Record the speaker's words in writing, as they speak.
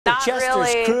Not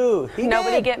Chester's really. crew. He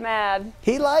Nobody did. get mad.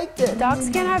 He liked it. Dogs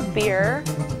can't have beer.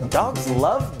 Dogs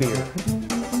love beer.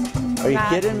 Are you Matt,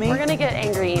 kidding me? We're gonna get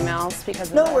angry emails because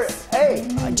of No, this. hey,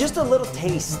 just a little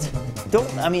taste.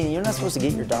 I mean, you're not supposed to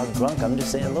get your dog drunk. I'm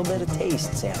just saying a little bit of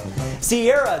taste, Sam.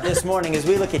 Sierra this morning as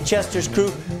we look at Chester's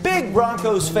crew. Big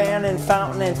Broncos fan in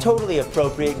Fountain, and totally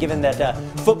appropriate given that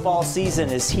football season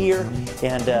is here.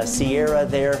 And Sierra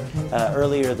there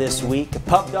earlier this week.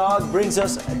 Pup Dog brings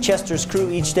us Chester's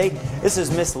crew each day. This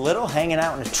is Miss Little hanging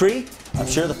out in a tree. I'm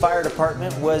sure the fire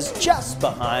department was just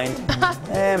behind.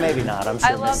 Maybe not. I'm sure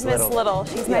I love Miss Little.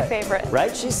 She's my favorite.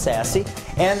 Right? She's sassy.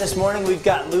 And this morning we've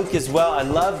got Luke as well. I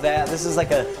love that. This is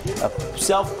like a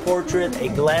self-portrait, a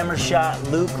glamour shot.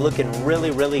 Luke looking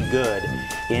really, really good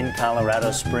in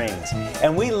Colorado Springs.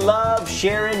 And we love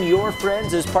sharing your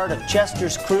friends as part of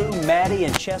Chester's crew. Maddie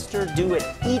and Chester do it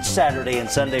each Saturday and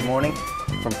Sunday morning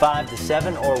from 5 to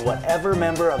 7, or whatever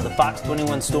member of the Fox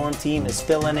 21 Storm team is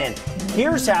filling in.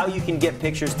 Here's how you can get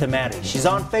pictures to Maddie. She's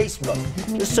on Facebook.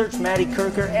 Just search Maddie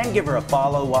Kirker and give her a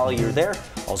follow while you're there.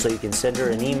 Also, you can send her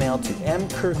an email to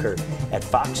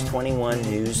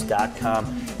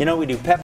mkirker@fox21news.com. You know, we do pep